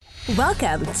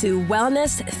Welcome to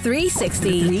Wellness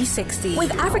 360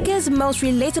 with Africa's most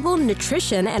relatable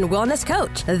nutrition and wellness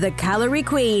coach, the Calorie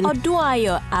Queen,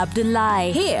 Oduayo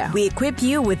Abdullahi. Here, we equip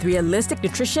you with realistic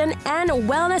nutrition and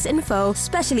wellness info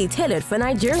specially tailored for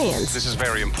Nigerians. This is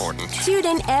very important. Tune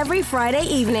in every Friday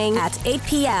evening at 8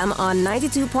 p.m. on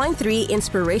 92.3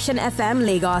 Inspiration FM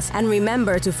Lagos. And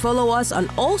remember to follow us on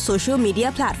all social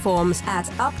media platforms at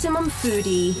Optimum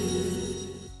Foodie.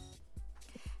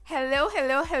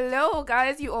 Hello,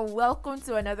 guys. You are welcome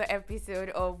to another episode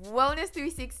of Wellness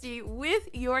 360 with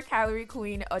your Calorie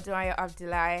Queen, Oduayo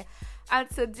Abdullahi. And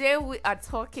today we are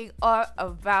talking all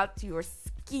about your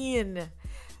skin.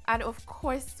 And of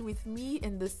course, with me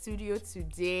in the studio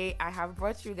today, I have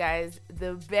brought you guys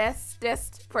the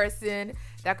bestest person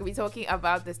that could be talking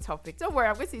about this topic. Don't worry,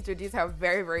 I'm going to introduce her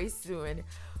very, very soon.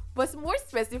 But more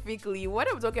specifically,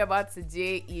 what I'm talking about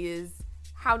today is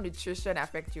how nutrition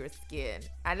affects your skin.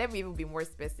 And let me even be more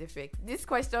specific. This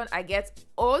question I get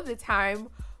all the time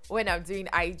when I'm doing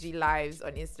IG lives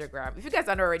on Instagram. If you guys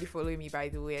are not already following me, by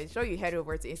the way, I'm sure you head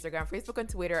over to Instagram, Facebook, and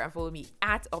Twitter and follow me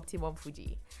at Optimum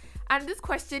Fuji. And this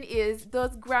question is,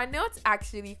 does groundnuts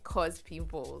actually cause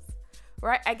pimples?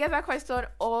 Right? I get that question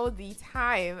all the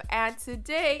time. And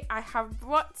today I have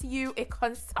brought to you a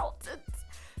consultant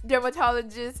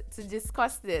dermatologist to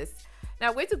discuss this. Now,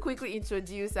 I'm going to quickly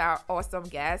introduce our awesome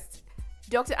guest.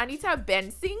 Dr. Anita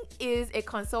Benson is a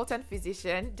consultant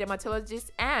physician,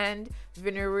 dermatologist, and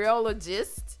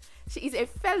venereologist. She is a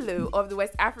fellow of the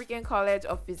West African College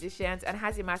of Physicians and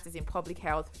has a master's in public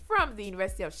health from the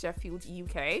University of Sheffield,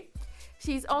 UK.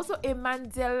 She's also a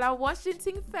Mandela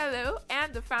Washington Fellow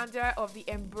and the founder of the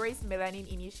Embrace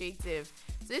Melanin Initiative.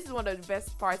 So this is one of the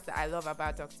best parts that I love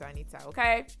about Dr. Anita,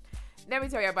 okay? Let me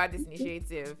tell you about this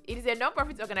initiative. It is a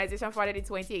non-profit organization founded in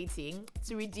 2018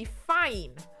 to redefine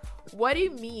what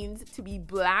it means to be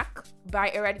Black by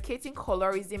eradicating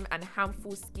colorism and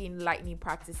harmful skin lightening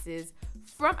practices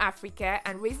from Africa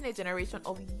and raising a generation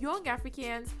of young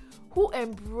Africans who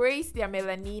embrace their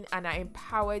melanin and are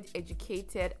empowered,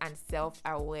 educated, and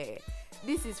self-aware.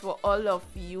 This is for all of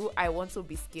you. I want to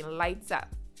be skin lighter,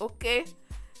 okay?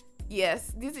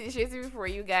 Yes, this initiative for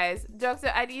you guys.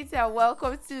 Dr. Anita,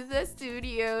 welcome to the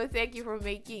studio. Thank you for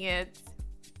making it.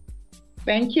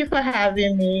 Thank you for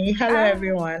having me. Hello,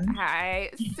 everyone.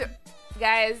 Hi. So,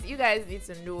 guys, you guys need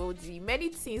to know the many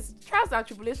things, trials and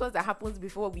tribulations that happened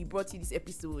before we brought you this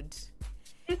episode.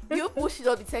 You people should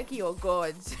not be thanking your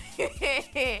God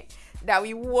that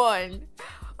we won.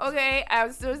 Okay,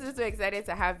 I'm so excited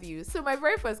to have you. So my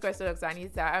very first question, Dr.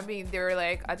 Anita, I mean, there are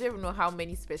I don't even know how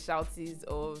many specialties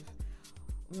of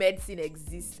medicine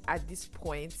exist at this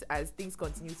point as things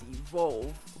continue to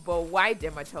evolve, but why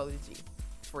dermatology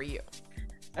for you?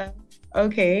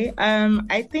 Okay,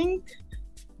 I think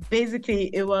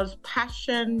basically it was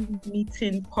passion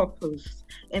meeting purpose,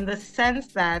 in the sense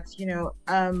that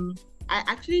I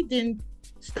actually didn't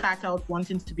start out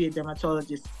wanting to be a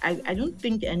dermatologist. I don't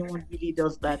think anyone really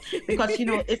does that, because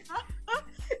it's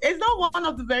not one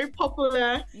of the very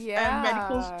popular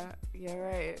medical schools. Yeah,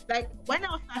 right. Like when I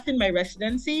was starting my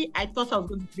residency, I thought I was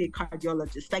going to be a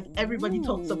cardiologist. Like everybody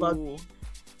talks about.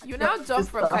 You now jump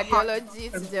from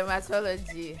cardiology to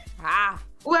dermatology.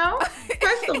 Well,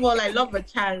 first of all, I love a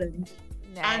challenge.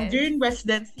 Nice. And during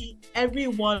residency,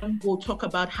 everyone will talk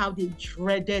about how they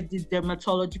dreaded the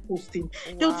dermatological thing.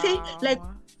 Wow. They'll say,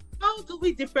 how do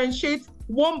we differentiate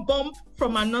one bump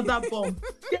from another bump?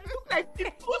 They look like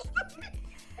pimples.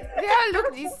 They all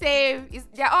look the same.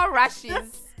 They're all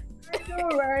rashes. I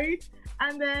know, right?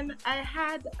 And then I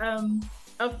had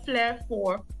a flair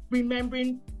for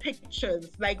remembering pictures.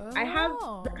 I have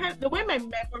the way my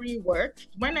memory works.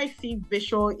 When I see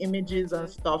visual images and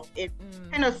stuff, it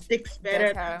kind of sticks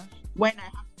better than when I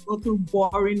have to go through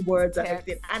boring words and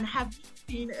everything. And have you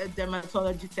seen a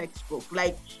dermatology textbook?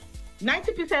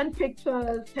 90%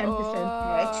 pictures, 10%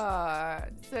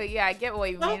 text. So yeah, I get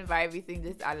what you mean by everything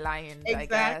just aligned, exactly. I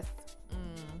guess.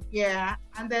 Yeah,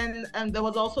 and then there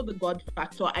was also the God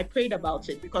factor. I prayed about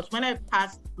it because when I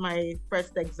passed my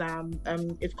first exam,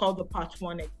 it's called the Part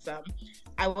 1 exam,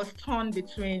 I was torn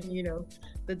between,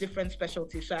 the different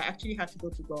specialties. So I actually had to go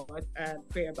to God and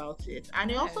pray about it. And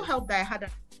it also helped that I had an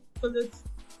absolute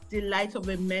delight of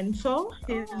a mentor.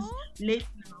 He's late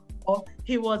now.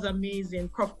 He was amazing,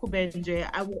 Prof. Kubenje.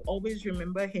 I will always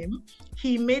remember him.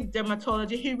 He made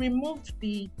dermatology. He removed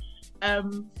the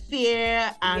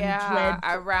fear and dread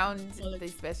around the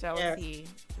specialty.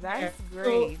 That's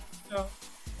great.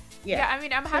 I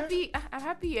mean, I'm happy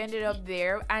you ended up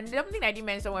there. And something I didn't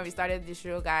mention when we started the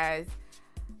show, guys,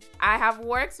 I have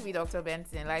worked with Dr.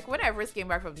 Benson. Like, when I first came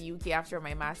back from the UK after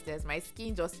my master's, my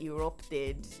skin just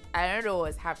erupted. I don't know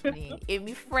what's happening.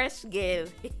 Amy fresh girl.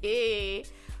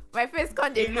 My face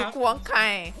can't look one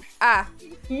kind. So I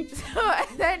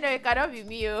don't know, it cannot be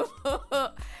me. So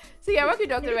yeah, I worked with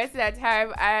Dr. Benson at the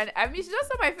time, and I mean, she just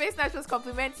saw my face now. She was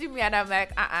complimenting me, and I'm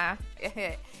like,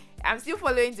 I'm still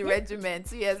following the regimen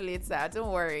 2 years later.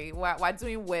 Don't worry. We're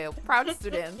doing well. Proud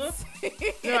students.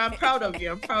 No, I'm proud of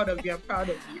you.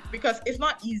 Because it's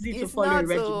not easy to follow a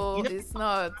regimen. You know? It's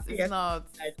not.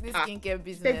 This skincare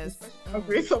business.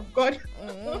 Grace of God.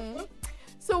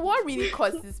 So what really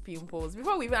causes pimples?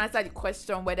 Before we even answer the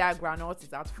question whether groundnut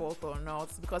is at fault or not,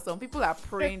 because some people are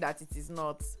praying that it is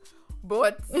not.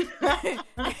 But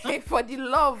for the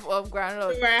love of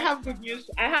groundnut, I have good news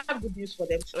for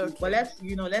them too. Okay. But let's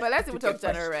even talk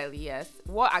generally. Yes,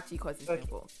 what actually causes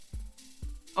pimples?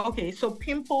 Okay, so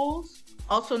pimples,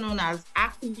 also known as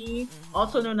acne,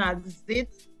 also known as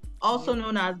zits, also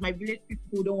known as my village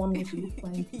people don't want me to look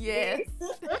fine. Yes.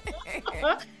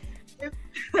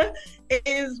 It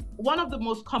is one of the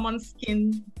most common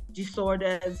skin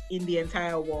disorders in the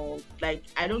entire world. Like,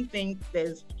 I don't think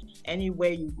there's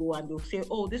anywhere you go and they'll say,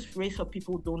 oh, this race of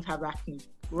people don't have acne.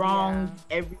 Wrong.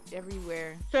 Yeah,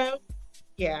 everywhere.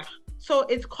 So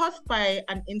it's caused by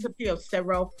an interplay of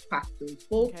several factors,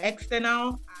 both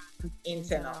external and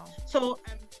internal. So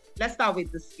let's start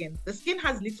with the skin. The skin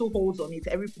has little holes on it.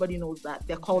 Everybody knows that.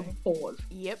 They're called pores.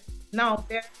 Yep. Now,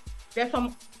 there's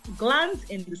some glands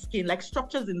in the skin, like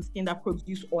structures in the skin that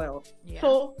produce oil. Yeah.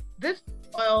 So this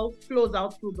oil flows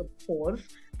out through the pores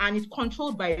and is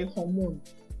controlled by a hormone.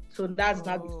 So that's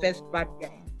not the first bad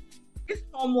guy. This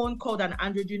hormone called an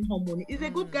androgen hormone is a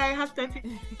good guy, has 30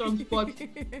 symptoms, but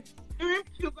during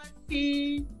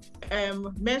puberty,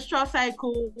 menstrual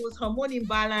cycles, hormone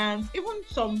imbalance, even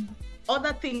some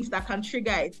other things that can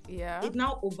trigger it, it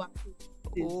now overdoes.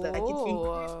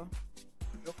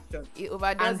 It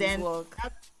overdoes its work.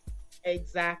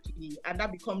 Exactly, and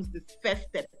that becomes the first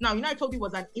step. Now, I told you it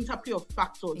was an interplay of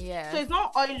factors. Yeah. So it's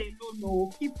not oil alone,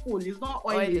 no. People, it's not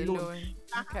oil alone.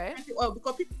 Okay. Oil,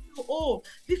 because people feel, oh,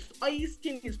 this oily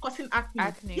skin is causing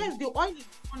acne. Yes, the oil is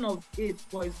one of it,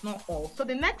 but it's not all. So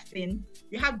the next thing,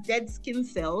 you have dead skin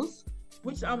cells,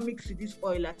 which are mixed with this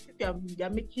oil. As if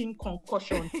you're making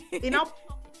concoction. It now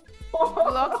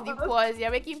blocks the pores.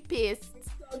 You're making paste.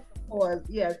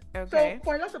 Yes. Okay. So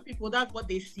for a lot of people, that's what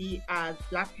they see as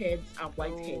blackheads and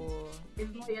whiteheads.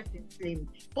 It's not yet inflamed.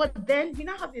 But then we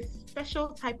now have a special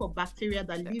type of bacteria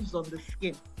that lives on the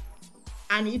skin,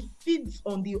 and it feeds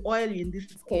on the oil in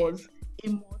these pores.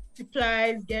 It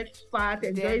multiplies, gets fat,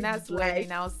 and then that's where it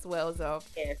now swells up.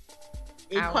 Yes.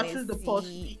 It causes the pores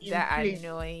to be inflamed. That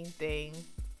annoying thing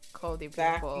called a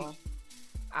pimple.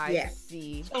 I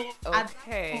see. So at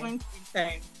that point in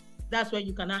time, that's when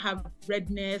you cannot have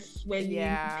redness,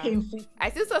 swelling, painful. I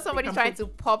still saw somebody trying to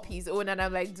pop his own, and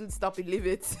I'm like, dude, stop it, leave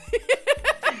it.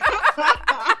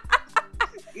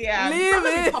 Leave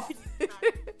it.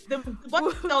 The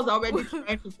body cells are already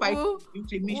trying to fight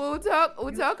inflammation.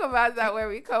 We'll talk about that when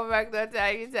we come back, Dr.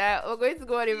 Anita. We're going to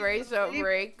go on a very short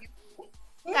break.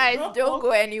 Guys, don't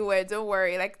go anywhere. Don't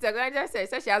worry. Like Dr. Anita said,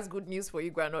 she has good news for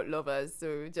you, groundnut lovers.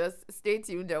 So just stay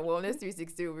tuned. And Wellness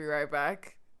 360 will be right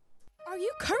back. Are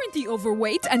you currently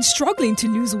overweight and struggling to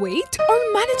lose weight? Or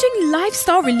managing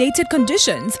lifestyle-related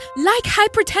conditions like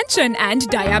hypertension and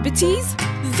diabetes?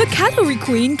 The Calorie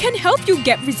Queen can help you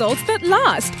get results that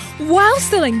last while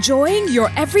still enjoying your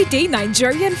everyday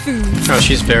Nigerian food. Oh,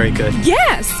 she's very good.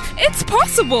 Yes, it's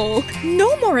possible.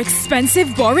 No more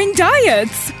expensive, boring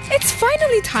diets. It's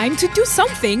finally time to do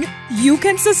something you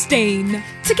can sustain.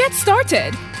 To get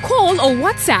started, call or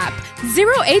WhatsApp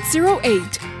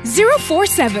 0808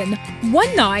 047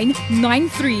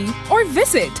 1993 or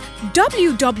visit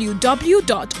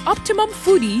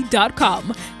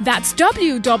www.optimumfoodie.com. That's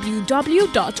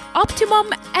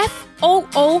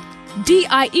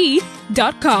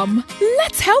www.optimumfoodie.com.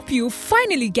 Let's help you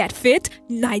finally get fit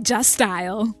Niger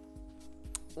style.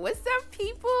 What's up,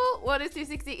 people? Wellness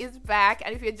 360 is back,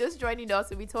 and if you're just joining us,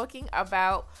 we'll be talking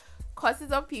about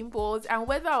causes of pimples and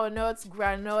whether or not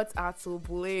groundnuts are to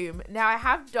blame. Now, I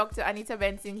have Dr. Anita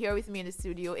Benson here with me in the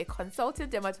studio, a consultant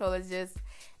dermatologist.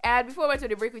 And before we went to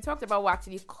the break, we talked about what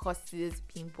actually causes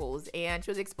pimples. And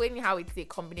she was explaining how it's a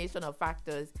combination of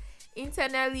factors.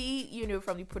 Internally,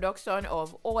 from the production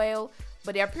of oil,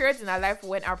 but there are periods in our life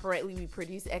when apparently we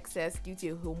produce excess due to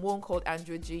a hormone called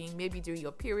androgen, maybe during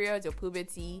your periods or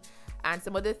puberty. and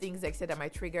some other things like I said that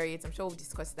might trigger it. I'm sure we'll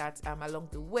discuss that along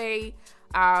the way.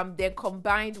 Then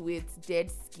combined with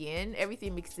dead skin,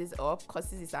 everything mixes up,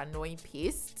 causes this annoying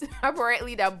paste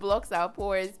apparently that blocks our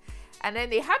pores. And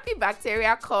then the happy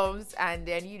bacteria comes and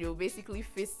then, basically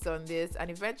feasts on this,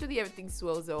 and eventually everything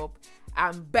swells up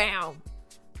and bam,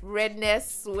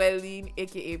 redness, swelling,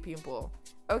 aka pimple.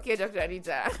 Okay, Dr.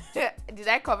 Anita, did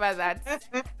I cover that?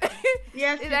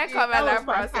 Yes, did I cover that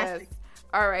process? Fantastic.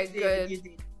 All right, good. You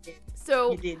did.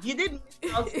 So you did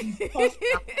miss out the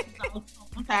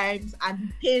cost sometimes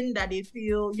and pain that they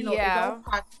feel, it's all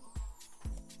part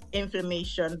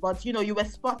inflammation, but you were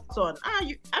spot on. I'm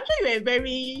sure you were a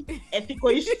very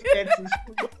ethical student in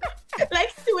school.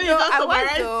 Like,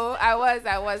 I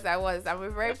was. I'm a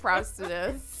very proud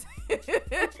student.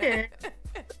 Okay.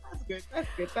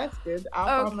 That's good.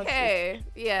 Okay.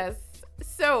 Yes.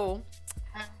 So,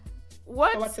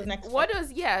 what's the next what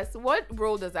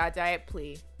role does our diet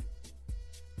play?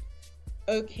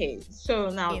 Okay. So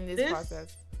now in this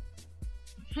process.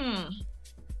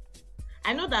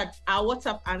 I know that our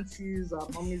WhatsApp aunties or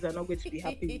mummies are not going to be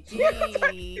happy with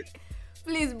you.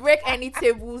 Please break any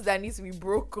tables that needs to be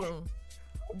broken.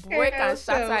 Break and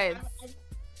shatter it.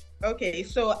 Okay,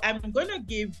 so I'm going to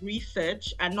give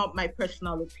research and not my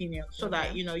personal opinion so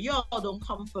that, you all don't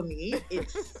come for me.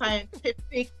 It's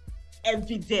scientific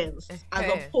evidence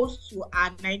as opposed to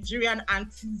our Nigerian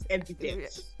aunties'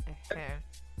 evidence.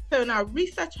 So now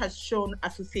research has shown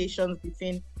associations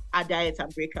between our diet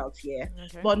and breakouts here,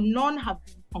 but none have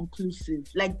been conclusive.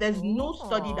 Like there's no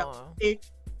study that will say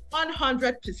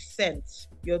 100%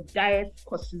 your diet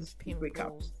causes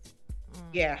breakouts.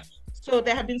 Yeah. So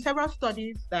there have been several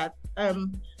studies that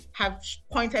have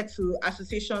pointed to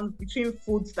associations between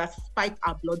foods that spike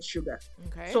our blood sugar.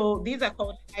 So these are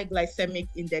called high glycemic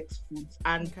index foods,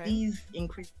 and these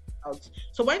increase out.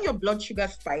 So when your blood sugar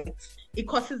spikes, it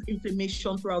causes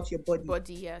inflammation throughout your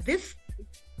body.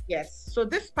 So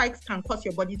these spikes can cause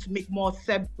your body to make more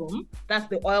sebum. That's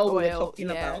the oil we were talking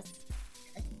about.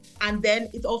 And then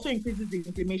it also increases the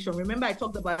inflammation. Remember, I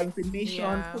talked about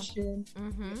inflammation, pushing,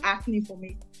 acne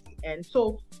formation. And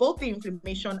so both the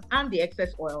inflammation and the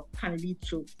excess oil can lead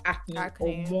to acne.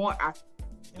 Or more acne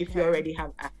if you already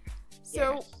have acne.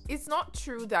 So it's not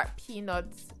true that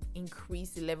peanuts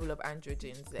increase the level of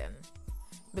androgens then?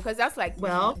 Because that's like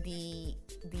the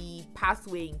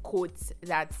pathway in quotes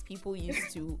that people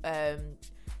use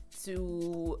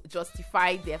to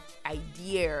justify their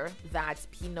idea that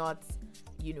peanuts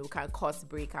can cause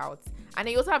breakouts. And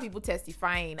then you also have people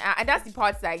testifying, and that's the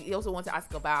part that I also want to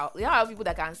ask about. You have people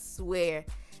that can swear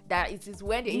that it is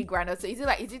when they eat groundnuts. So is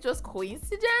it just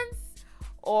coincidence,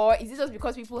 or is it just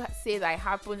because people say that it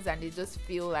happens and they just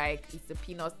feel like it's the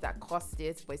peanuts that caused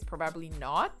it, but it's probably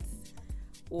not?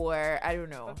 Or I don't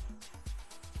know.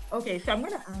 Okay, so I'm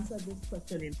going to answer this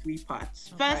question in 3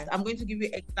 parts. First, I'm going to give you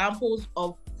examples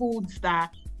of foods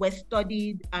that were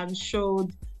studied and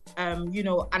showed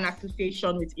an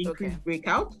association with increased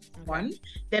breakouts. One.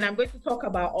 Then I'm going to talk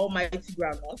about almighty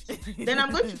groundnuts. Then I'm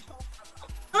going to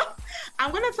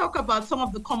talk about some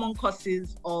of the common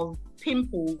causes of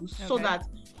pimples so that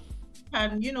you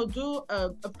can, do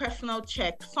a personal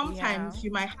check. Sometimes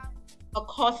you might have a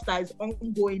cause that is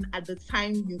ongoing at the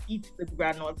time you eat the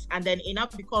groundnuts, and then it now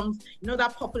becomes,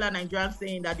 that popular Nigerian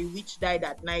saying that the witch died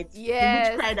at night. Yes,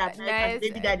 the witch cried at night and the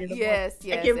baby died in the morning.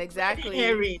 Yes, exactly.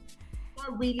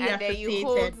 Really and associated. Then you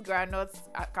hold groundnuts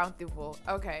accountable.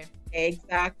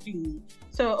 Exactly.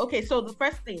 So the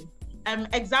first thing,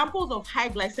 examples of high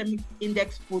glycemic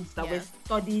index foods that were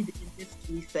studied in this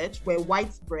research were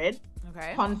white bread,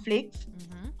 cornflakes,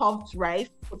 puffed rice,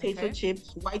 potato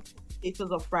chips, white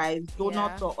potatoes or fries,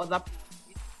 donuts or other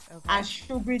and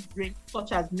sugary drinks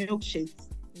such as milkshakes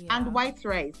and white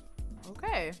rice.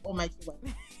 Oh my God.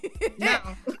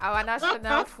 Now, our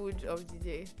national food of the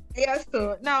day. Yes,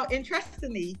 so now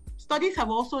interestingly, studies have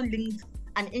also linked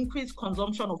an increased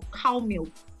consumption of cow milk,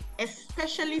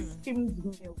 especially skimmed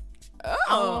milk.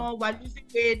 We're losing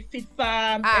weight, fit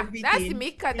farm, everything. That's the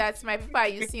maker that my people are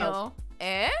using.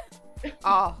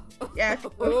 Yes.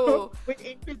 With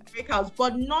increased breakouts,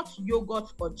 but not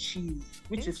yogurt or cheese,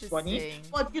 which is funny.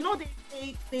 But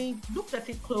they looked at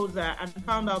it closer and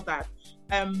found out that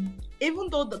even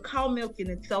though the cow milk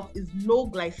in itself is low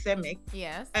glycemic,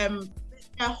 there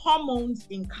are hormones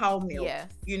in cow milk,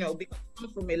 because it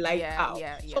comes from a live cow.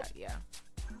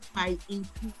 Might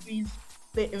increase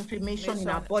the inflammation in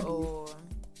our body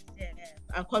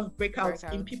and cause breakouts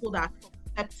in people that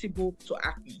are susceptible to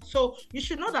acne. So you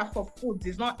should know that for foods,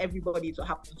 it's not everybody to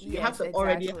happen to. You have to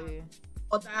already have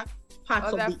other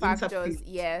parts of the factors.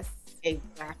 Yes,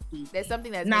 exactly. There's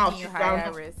something that's making you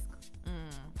higher risk.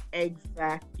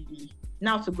 Exactly. be.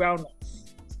 Now to groundnuts.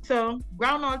 So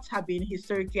groundnuts have been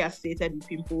historically associated with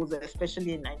pimples,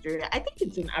 especially in Nigeria. I think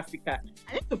it's in Africa.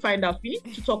 I need to find out. We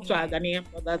need to talk to our Ghanaian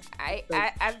brothers. I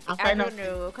don't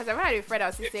know, because I've had a friend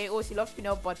that was saying, oh, she loves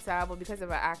peanut butter, but because of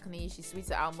her acne, she switched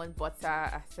to almond butter.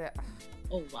 I said,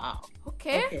 oh wow.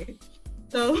 Okay.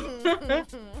 So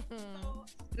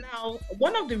now,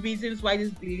 one of the reasons why this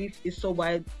belief is so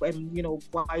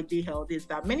widely held is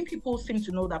that many people seem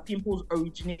to know that pimples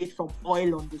originate from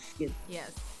oil on the skin.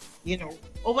 Yes.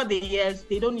 Over the years,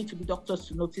 they don't need to be doctors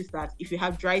to notice that if you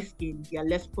have dry skin, you're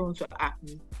less prone to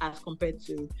acne as compared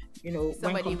to,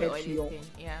 somebody with oily skin.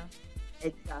 Yeah.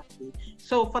 Exactly.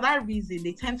 So for that reason,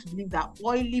 they tend to believe that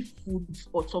oily foods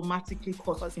automatically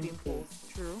cause pimples.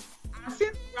 True. And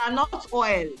since granite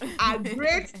oil are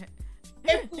great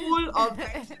staple of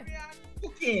Nigerian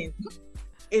cooking,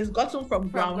 is gotten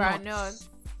from groundnuts.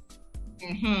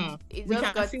 It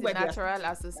just got the natural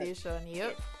association.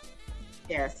 Yep.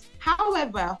 Yes.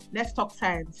 However, let's talk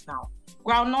science now.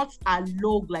 Groundnuts are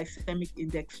low glycemic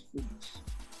index foods.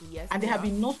 Yes. And there have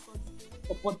been no studies to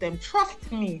support them.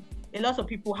 Trust me, a lot of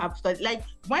people have studied. Like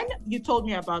when you told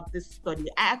me about this study,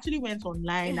 I actually went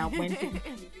online and went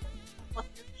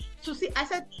to see. I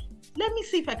said, let me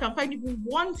see if I can find even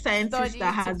one scientist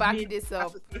that has back this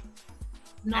up.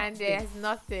 And there's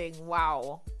nothing.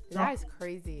 Wow. That is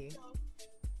crazy.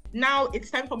 Now it's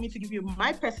time for me to give you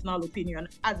my personal opinion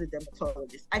as a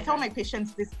dermatologist. I tell my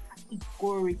patients this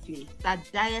categorically, that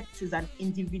diet is an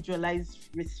individualized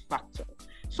risk factor.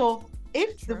 So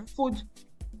if the food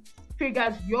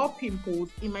triggers your pimples,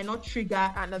 it might not trigger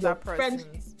another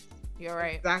person's. You're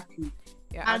right. Exactly.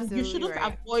 You're and you shouldn't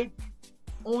avoid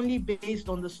only based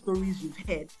on the stories you've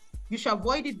heard. You should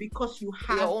avoid it because you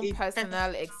have your own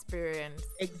personal experience.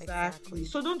 Exactly.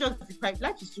 So don't just deprive.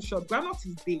 Life is too short. Groundnuts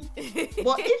is big.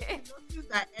 But if you notice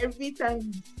that every time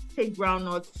you take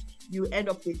groundnuts, you end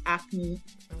up with acne,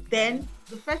 then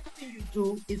the first thing you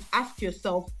do is ask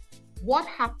yourself, what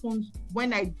happens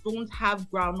when I don't have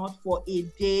groundnut for a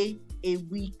day, a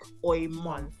week, or a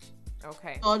month?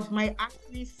 Okay. Does my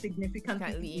acne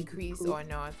significantly increase or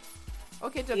not?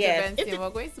 Okay, Dr. Benson, we're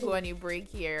going to go on a break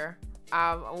here.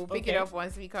 We'll pick it up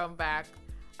once we come back.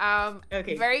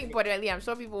 Very importantly, I'm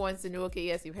sure people want to know, okay,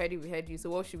 yes, we heard you. So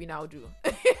what should we now do?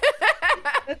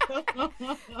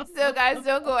 So guys,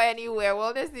 don't go anywhere.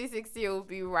 Wellness 360 will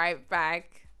be right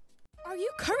back. Are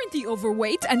you currently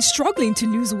overweight and struggling to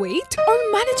lose weight? Or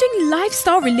managing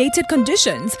lifestyle-related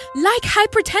conditions like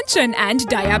hypertension and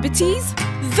diabetes?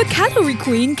 The Calorie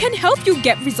Queen can help you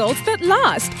get results that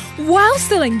last while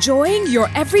still enjoying your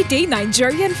everyday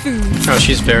Nigerian food. Oh,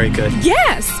 she's very good.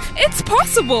 Yes, it's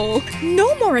possible.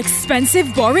 No more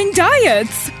expensive, boring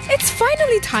diets. It's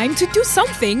finally time to do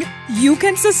something you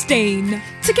can sustain.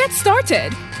 To get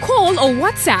started, call or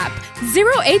WhatsApp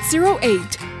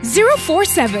 0808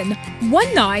 047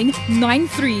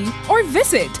 1993 or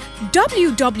visit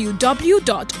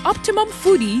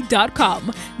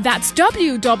www.optimumfoodie.com. That's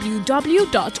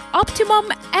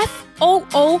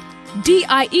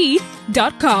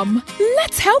www.optimumfoodie.com.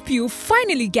 Let's help you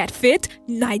finally get fit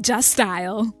Niger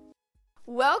style.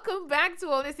 Welcome back to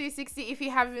Wellness 360. If you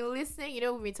have been listening,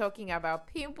 we've been talking about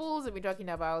pimples, we've been talking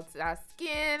about our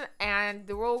skin and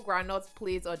the role groundnuts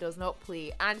plays or does not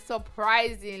play. And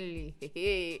surprisingly,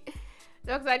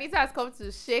 Dr. Anita has come to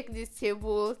shake this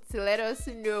table to let us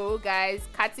know, guys,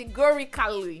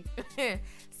 categorically,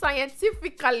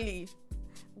 scientifically,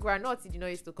 groundnuts did not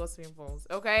used to cause pimples.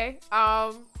 Okay?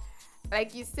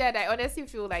 Like you said, I honestly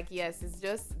feel like, yes, it's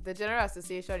just the general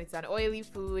association. It's an oily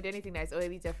food. Anything that's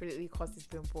oily definitely causes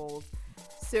pimples.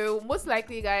 So most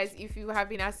likely, guys, if you have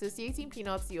been associating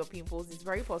peanuts to your pimples, it's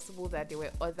very possible that there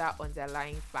were other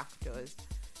underlying factors.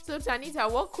 So, Anita,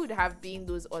 what could have been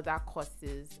those other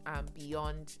causes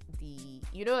beyond the,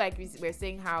 like we're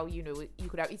saying how, you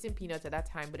could have eaten peanuts at that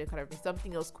time, but there could have been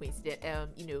something else coincident,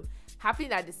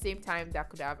 happening at the same time that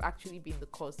could have actually been the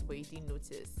cause, but you didn't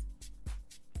notice.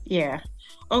 Yeah.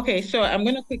 Okay, so I'm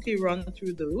going to quickly run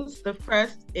through those. The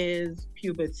first is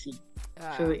puberty.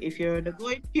 So if you're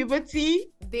undergoing puberty...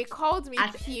 They called me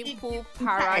Pimple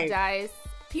Paradise.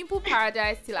 Pimple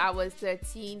Paradise till I was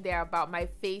 13. Thereabout. My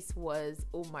face was,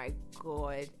 oh my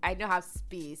God. I don't have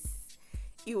space.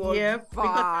 It was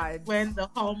bad. When the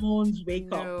hormones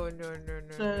wake up. No.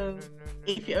 So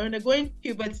if you're undergoing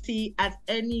puberty, at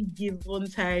any given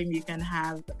time, you can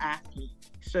have acne.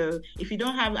 So if you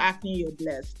don't have acne, you're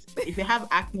blessed. If you have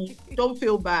acne, don't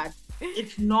feel bad.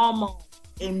 It's normal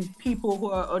in people who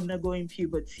are undergoing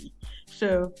puberty.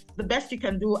 So the best you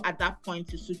can do at that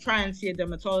point is to try and see a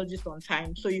dermatologist on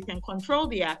time so you can control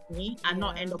the acne and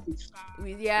not end up with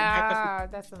scars. Yeah,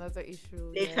 that's another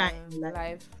issue later in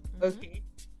life. Okay.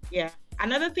 Yeah.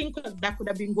 Another thing that could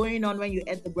have been going on when you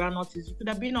ate the groundnut is you could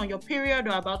have been on your period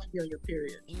or about to be on your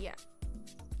period. Yeah.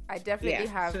 I definitely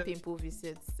have pimple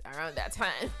visits around that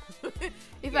time.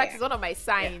 In fact, it's one of my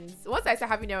signs. Once I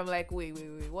start having them, I'm like, wait,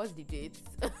 what's the date?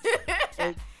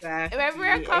 Exactly. When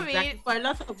we're coming. Exactly. For a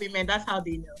lot of women, that's how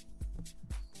they know.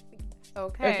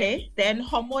 Okay. Then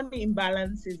hormone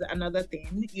imbalance is another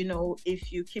thing. You know,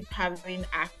 if you keep having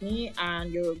acne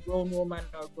and you're a grown woman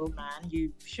or a grown man,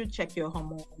 you should check your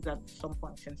hormones at some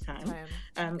point in time.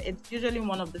 It's usually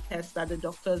one of the tests that the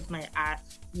doctors might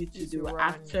ask you to do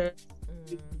after,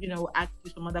 you know, ask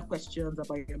you some other questions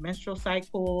about your menstrual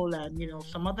cycle and, you know,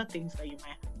 some other things that you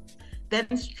might have.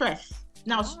 Then stress.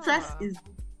 Now, stress is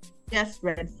just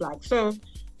red flag. So,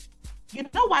 you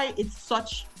know why it's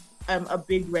such a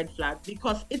big red flag?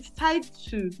 Because it's tied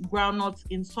to groundnuts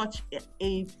in such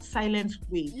a silent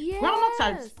way. Yes. Groundnuts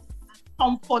are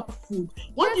comfort food.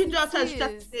 What you just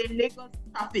say Lagos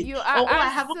traffic. You are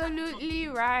absolutely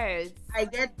right. I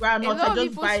get groundnuts. I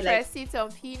just buy stress it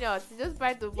on peanuts. You just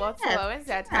buy the bottle. When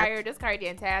they're tired, just carry the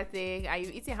entire thing, and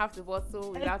you're eating half the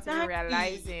bottle without even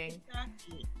realizing.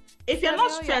 Exactly. If you're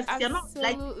not stressed, you're not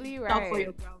absolutely right for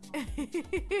your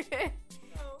groundnuts.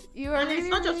 You are and really, it's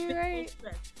not just really right.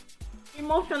 Stress.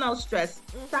 Emotional stress,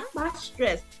 that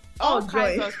stress, all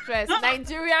kinds of stress,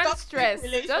 Nigerian stress,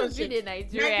 just be the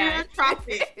Nigerian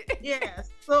traffic. Yes,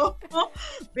 so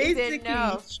basically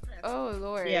stress. Oh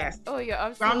Lord, yes. Oh, you're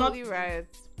absolutely right.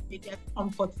 You get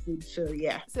comfort food, so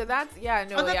yeah. So that's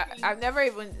I've never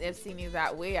even seen it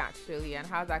that way actually, and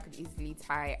how that could easily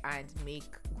tie and make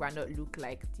groundnut look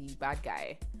like the bad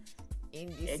guy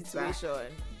in this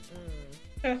situation.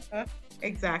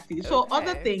 Exactly. So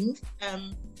other things,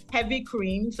 heavy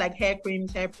creams like hair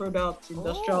creams, hair products,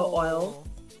 industrial oil,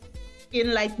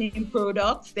 skin lightening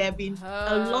products. There have been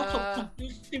a lot of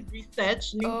conclusive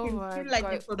research linking skin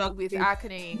lightening products with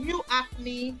acne, new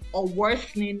acne or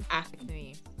worsening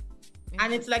acne.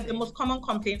 And it's like the most common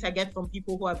complaints I get from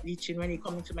people who are bleaching when they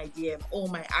come into my DM. Oh,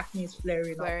 my acne is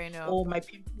flaring up. Oh, my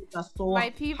pimples are so My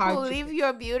people, hard leave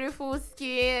your beautiful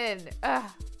skin.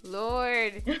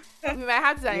 Lord. We might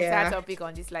have to do an entire topic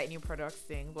on this lightning products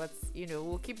thing, but you know,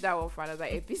 we'll keep that one for another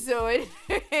episode.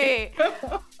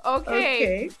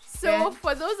 Okay. So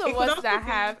for those of us that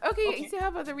have you still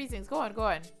have other reasons. Go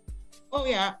on. Oh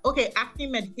yeah. Okay, acne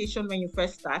medication when you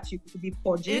first start, you could be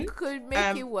purging. It could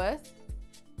make you worse.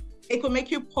 It could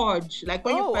make you purge, like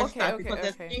when you first start, because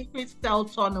there's increased cell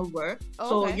turnover.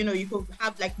 So, you know, you could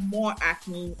have like more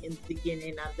acne in the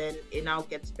beginning and then it now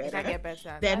gets better. Then,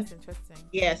 that's interesting.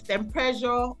 Yes, then pressure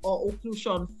or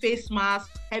occlusion, face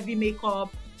mask, heavy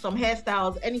makeup, some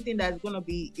hairstyles, anything that's going to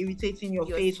be irritating your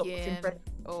face skin. or putting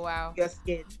pressure your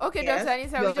skin. Okay, Dr.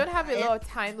 Anita, we don't have a lot of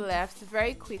time left.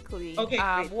 Very quickly,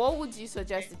 what would you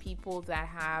suggest to people that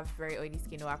have very oily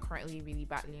skin or are currently really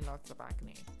battling lots of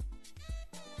acne?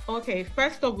 Okay,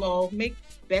 first of all, make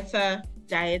better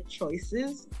diet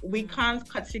choices. We can't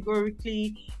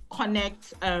categorically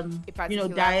connect,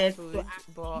 diet food,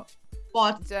 to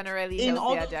but generally in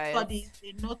all the diets. studies,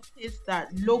 they noticed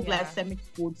that low glycemic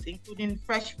foods, including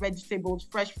fresh vegetables,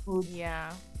 fresh fruits,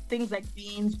 things like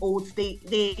beans, oats,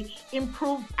 they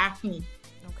improve acne.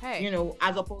 Okay. You know,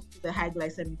 as opposed to the high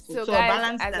glycemic food. So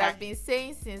guys, as I've been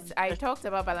saying since I talked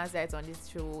about balanced diet on this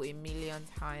show a million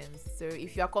times. So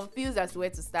if you are confused as to where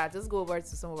to start, just go over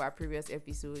to some of our previous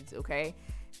episodes, okay?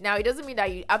 Now, it doesn't mean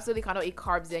that you absolutely cannot eat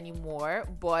carbs anymore,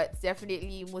 but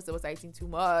definitely most of us are eating too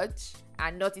much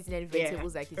and not eating any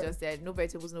vegetables like you just said. No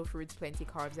vegetables, no fruits, plenty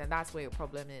carbs, and that's where your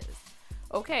problem is.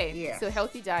 Okay, so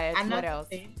healthy diet. What else?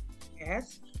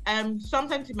 Yes.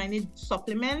 Sometimes you might need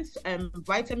supplements,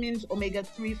 vitamins,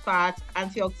 omega-3 fats,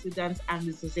 antioxidants,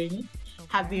 and zinc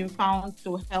have been found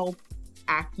to help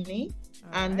acne.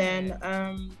 And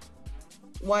then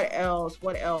what else?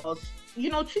 You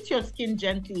know, treat your skin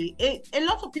gently. A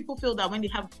lot of people feel that when they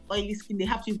have oily skin, they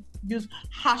have to use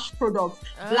harsh products,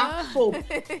 black soap,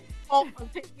 all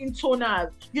containing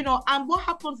toners, you know, and what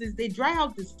happens is they dry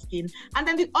out the skin and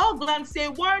then the oil glands say,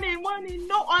 warning,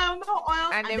 no oil,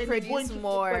 and then produce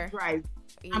more. Drive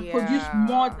and produce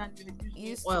more than you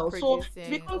use oil. So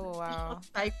because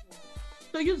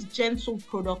so use gentle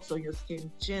products on your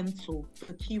skin. Gentle.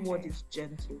 The key word is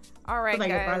gentle. All right, so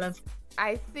guys.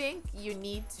 I think you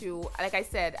need to, like I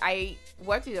said, I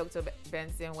worked with Dr.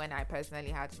 Benson when I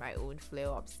personally had my own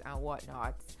flare-ups and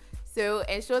whatnot. So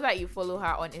ensure that you follow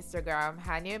her on Instagram.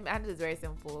 Her name is very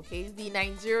simple, okay? It's the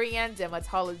Nigerian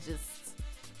dermatologist.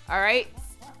 All right?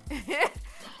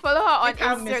 Follow her on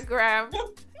Instagram.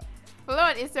 Follow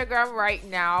on Instagram right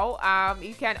now.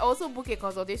 You can also book a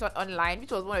consultation online,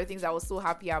 which was one of the things I was so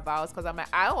happy about, because I'm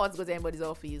like, I don't want to go to anybody's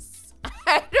office.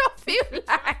 I don't feel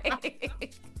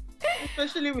like.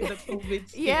 Especially with the COVID.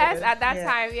 Yes, at that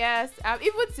time, yes.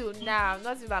 Even till now, I'm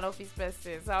not even an office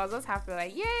person, so I was just happy,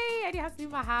 like, yay, I didn't have to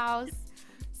leave my house.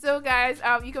 So, guys,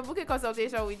 you can book a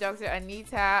consultation with Dr.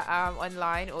 Anita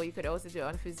online, or you could also do it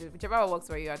on Facebook, whichever one works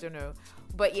for you. I don't know,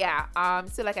 but yeah.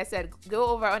 So, like I said, go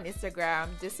over on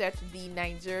Instagram, just search the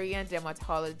Nigerian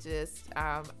dermatologist.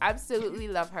 Absolutely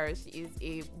love her. She is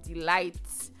a delight.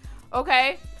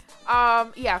 Okay.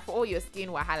 Yeah, for all your skin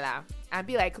wahala, and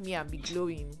be like me and be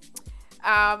glowing.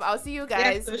 I'll see you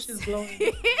guys. Yes, so she's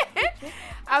glowing.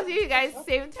 I'll see you guys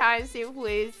same time, same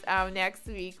place next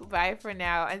week. Bye for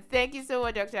now. And thank you so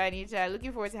much, Dr. Anita.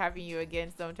 Looking forward to having you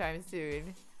again sometime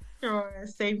soon. Sure,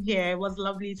 same here. It was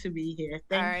lovely to be here.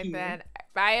 Thank you. All right, then.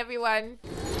 Bye, everyone.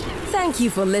 Thank you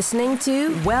for listening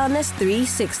to Wellness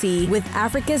 360 with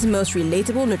Africa's most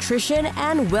relatable nutrition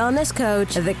and wellness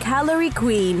coach, the Calorie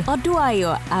Queen,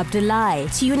 Oduayo Abdullahi.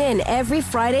 Tune in every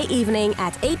Friday evening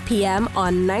at 8 p.m.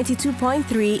 on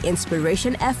 92.3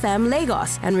 Inspiration FM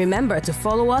Lagos. And remember to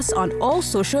follow us on all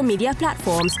social media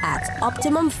platforms at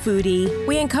Optimum Foodie.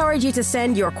 We encourage you to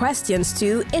send your questions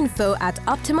to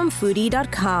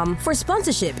info@optimumfoodie.com. For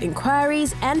sponsorship,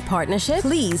 inquiries, and partnership,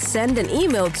 please send an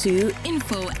email to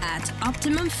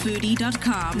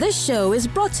info@optimumfoodie.com. This show is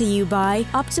brought to you by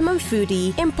Optimum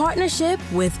Foodie in partnership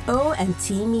with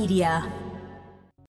O&T Media.